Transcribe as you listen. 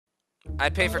I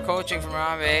pay for coaching from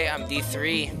Rambe. I'm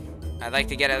D3. I'd like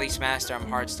to get at least master. I'm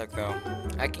hard stuck though.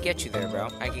 I could get you there, bro.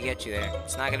 I could get you there.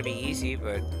 It's not gonna be easy,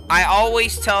 but I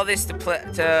always tell this to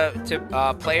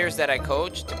players that I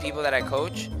coach, to people that I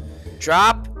coach.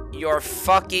 Drop your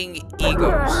fucking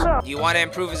egos. Do you want to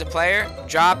improve as a player?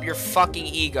 Drop your fucking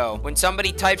ego. When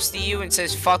somebody types to you and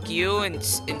says fuck you and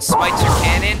smites your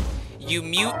cannon, you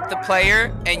mute the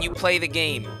player and you play the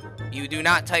game. You do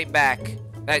not type back.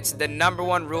 That's the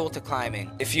 #1 rule to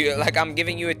climbing. If you like, I'm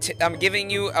giving you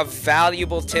a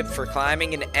valuable tip for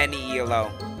climbing in any ELO.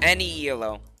 Any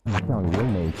ELO. There's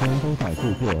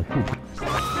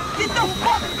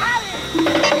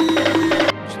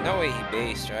no way he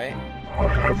based, right?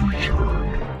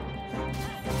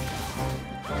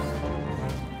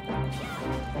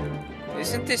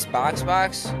 Isn't this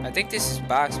Boxbox? I think this is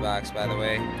Boxbox, by the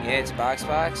way. Yeah, it's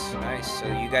Boxbox. Nice. So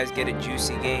you guys get a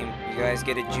juicy game. You guys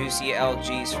get a juicy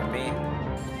LGs from me.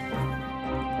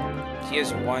 He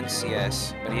has 1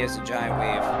 CS, but he has a giant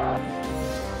wave.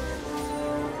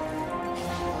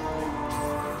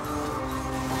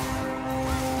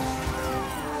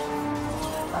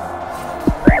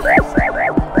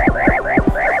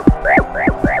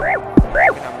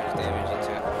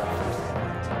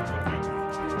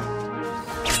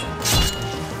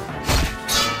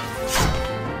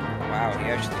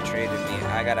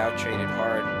 I got out-traded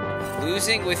hard.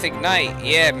 Losing with Ignite.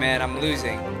 Yeah, man, I'm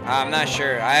losing. I'm not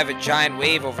sure. I have a giant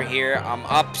wave over here. I'm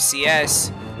up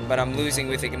CS, but I'm losing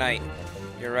with Ignite.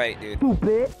 You're right, dude.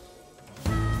 Stupid.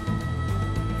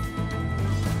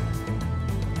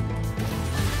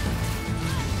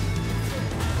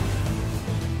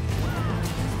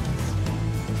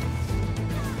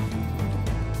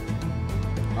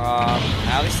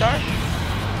 Alistar?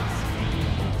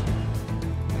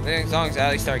 As long as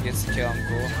Alistar gets the kill, I'm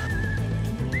cool.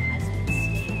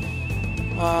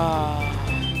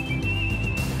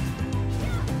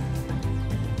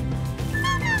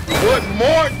 What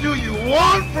more do you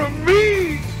want from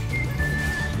me?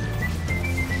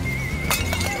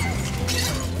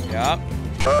 Yup.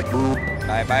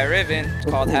 Bye bye Riven. It's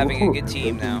called having a good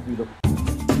team now.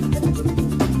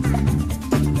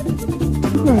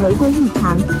 认为规异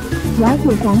常，了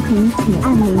解详情请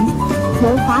按0，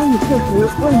由华语客服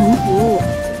为您服务。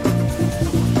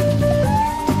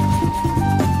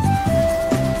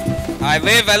I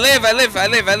live.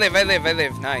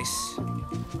 Nice.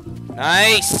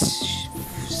 Nice.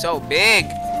 So big.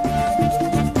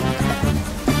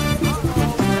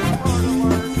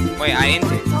 Wait, I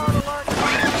ended.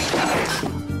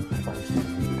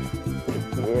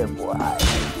 Yeah, boy.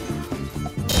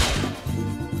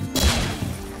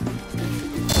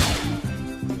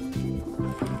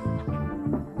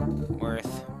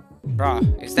 Bro,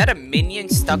 is that a minion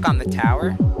stuck on the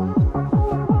tower?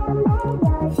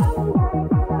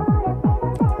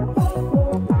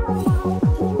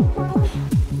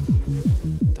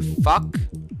 The fuck?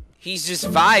 He's just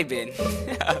vibing.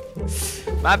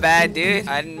 My bad, dude.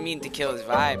 I didn't mean to kill his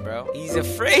vibe, bro. He's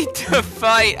afraid to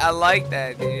fight. I like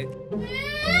that, dude.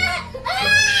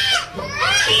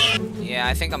 Yeah,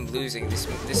 I think I'm losing.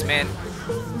 This man...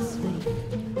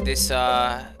 This,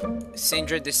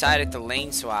 Syndra decided to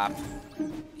lane swap.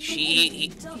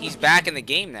 He's back in the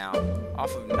game now,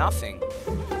 off of nothing.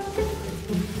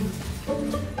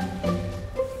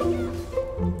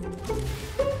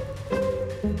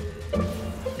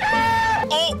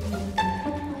 Oh!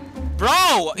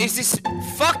 Bro, is this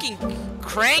fucking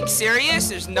crank serious?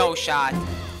 There's no shot.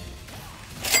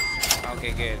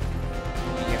 Okay, good.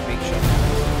 You get big shot.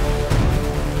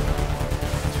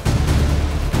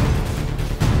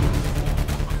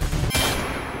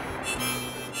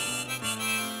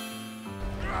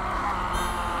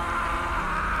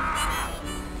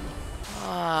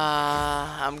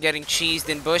 I'm getting cheesed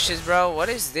in bushes, bro. What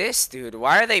is this, dude?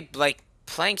 Why are they, like,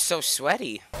 playing so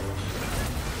sweaty?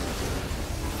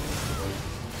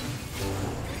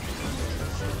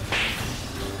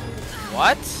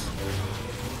 What?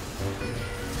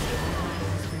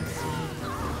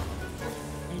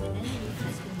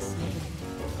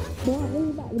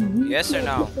 Yes or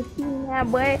no?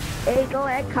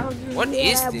 What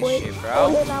is this shit,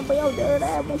 bro?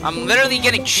 I'm literally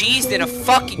getting cheesed in a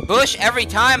fucking bush every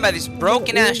time by this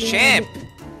broken ass champ.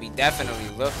 We definitely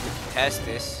look to test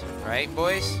this, right,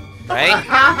 boys? Right?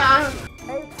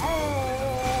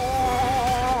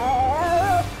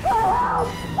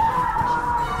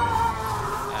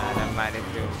 Never mind it,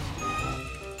 dude.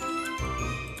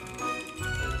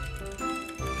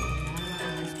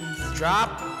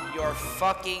 Drop your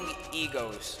fucking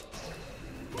egos.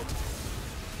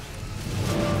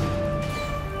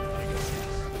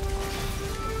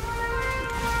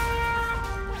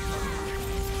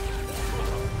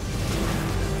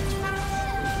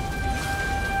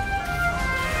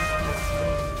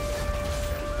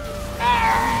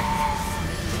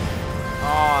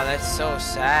 that's so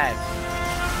sad.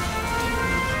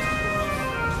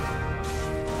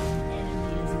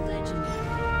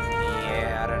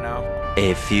 Yeah, I don't know.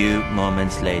 A few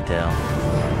moments later.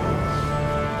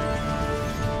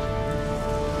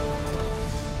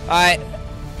 Alright.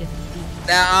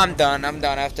 Now I'm done. I'm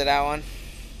done after that one.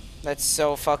 That's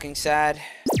so fucking sad.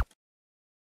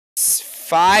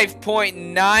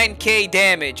 5.9k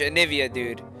damage, Anivia,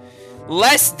 dude.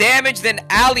 Less damage than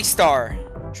Alistar.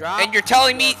 And you're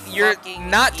telling me you're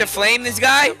not to flame this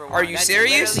guy? Are you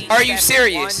serious? Are you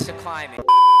serious?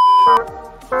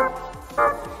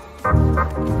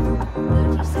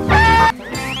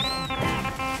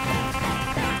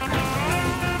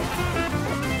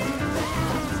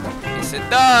 It's a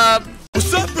dub.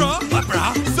 What's up, bro? What,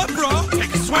 bro? What's up, bro?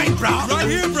 Take a swing, bro. Right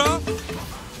here, bro.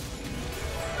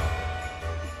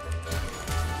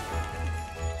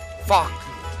 Fuck.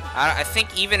 I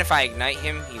think even if I ignite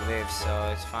him, he lives, so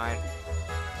it's fine.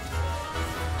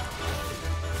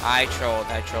 I trolled.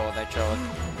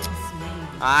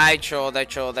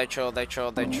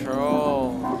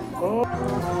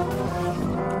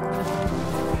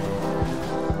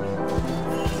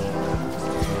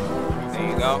 There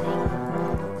you go.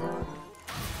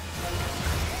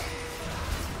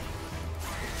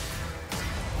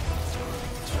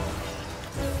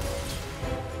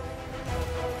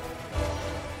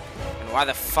 Why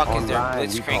the fuck is there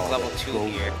Blitzcrank level 2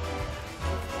 here?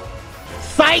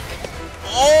 Psych!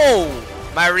 Oh!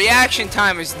 My reaction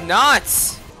time is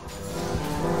nuts!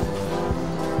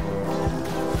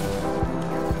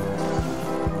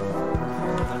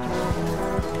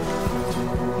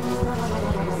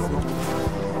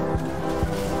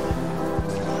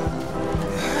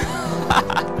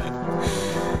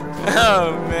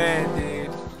 Oh man, dude.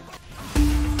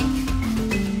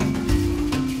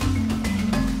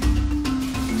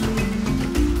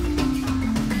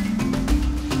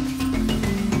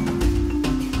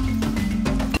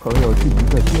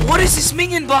 What is this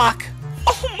minion block?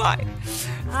 Oh my.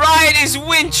 Riot is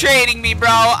win trading me, bro.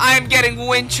 I'm getting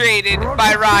win traded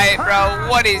by Riot, bro.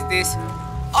 What is this?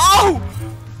 Oh!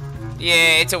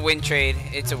 Yeah, it's a win trade.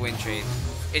 It's a win trade.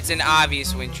 It's an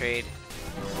obvious win trade.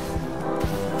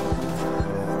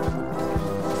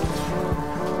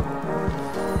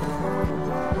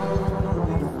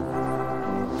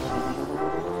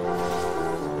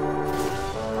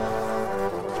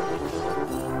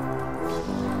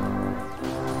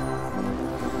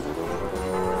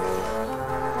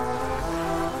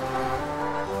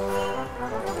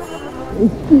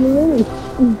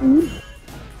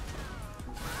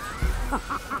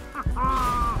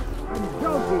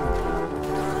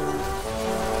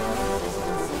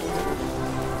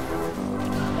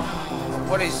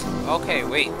 What is... Okay,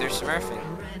 wait, they're smurfing.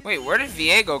 Wait, where did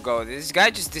Viego go? Did this guy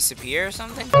just disappear or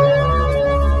something?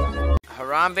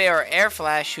 Harambe or Air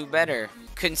Flash, who better?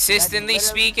 Consistently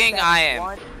speaking, I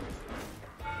am.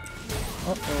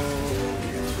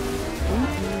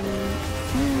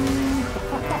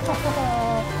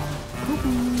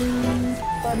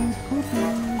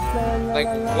 Like,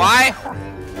 why?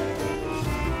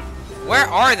 Where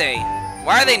are they?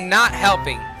 Why are they not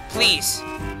helping? Please,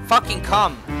 fucking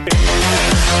come.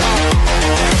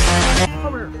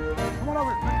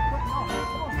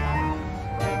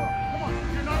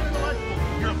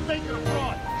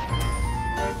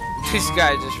 This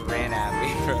guy just ran at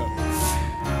me, bro.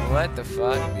 What the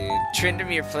fuck, dude?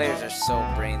 Tryndamere players are so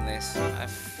brainless. I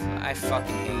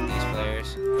fucking hate these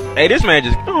players. Hey, this man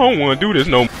just, I don't want to do this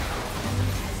no more.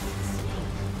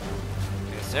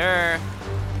 Yes, sir.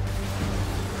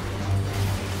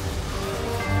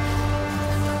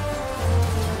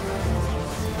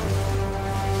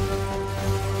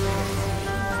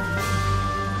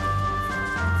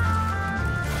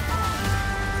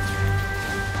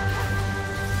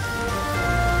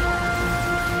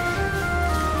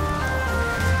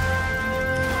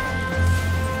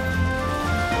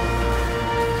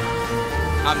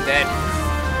 I'm dead.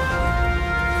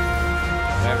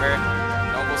 Whatever.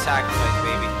 Noble sacrifice,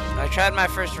 baby. I tried my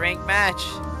first ranked match.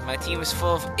 My team was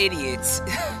full of idiots.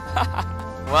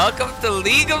 Welcome to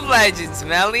League of Legends,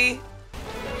 Melly.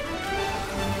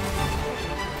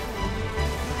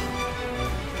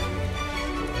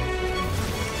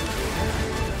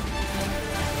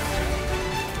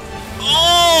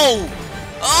 Oh!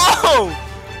 Oh!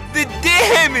 The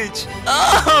damage!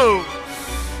 Oh!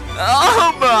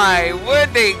 Oh my,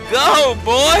 where'd they go,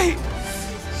 boy?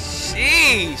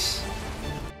 Sheesh.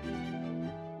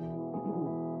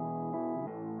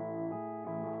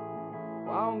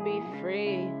 Won't be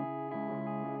free.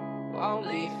 Won't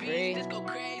be free. Let's go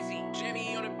crazy.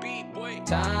 Jimmy on the beat, boy.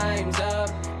 Time's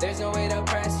up. There's no way to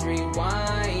press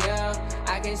rewind, yeah.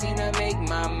 I can can't seem to make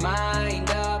my mind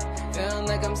up. Feeling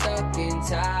like I'm stuck and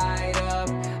tied up.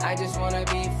 I just wanna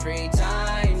be free,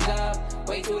 time's up.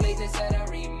 Way too late to set a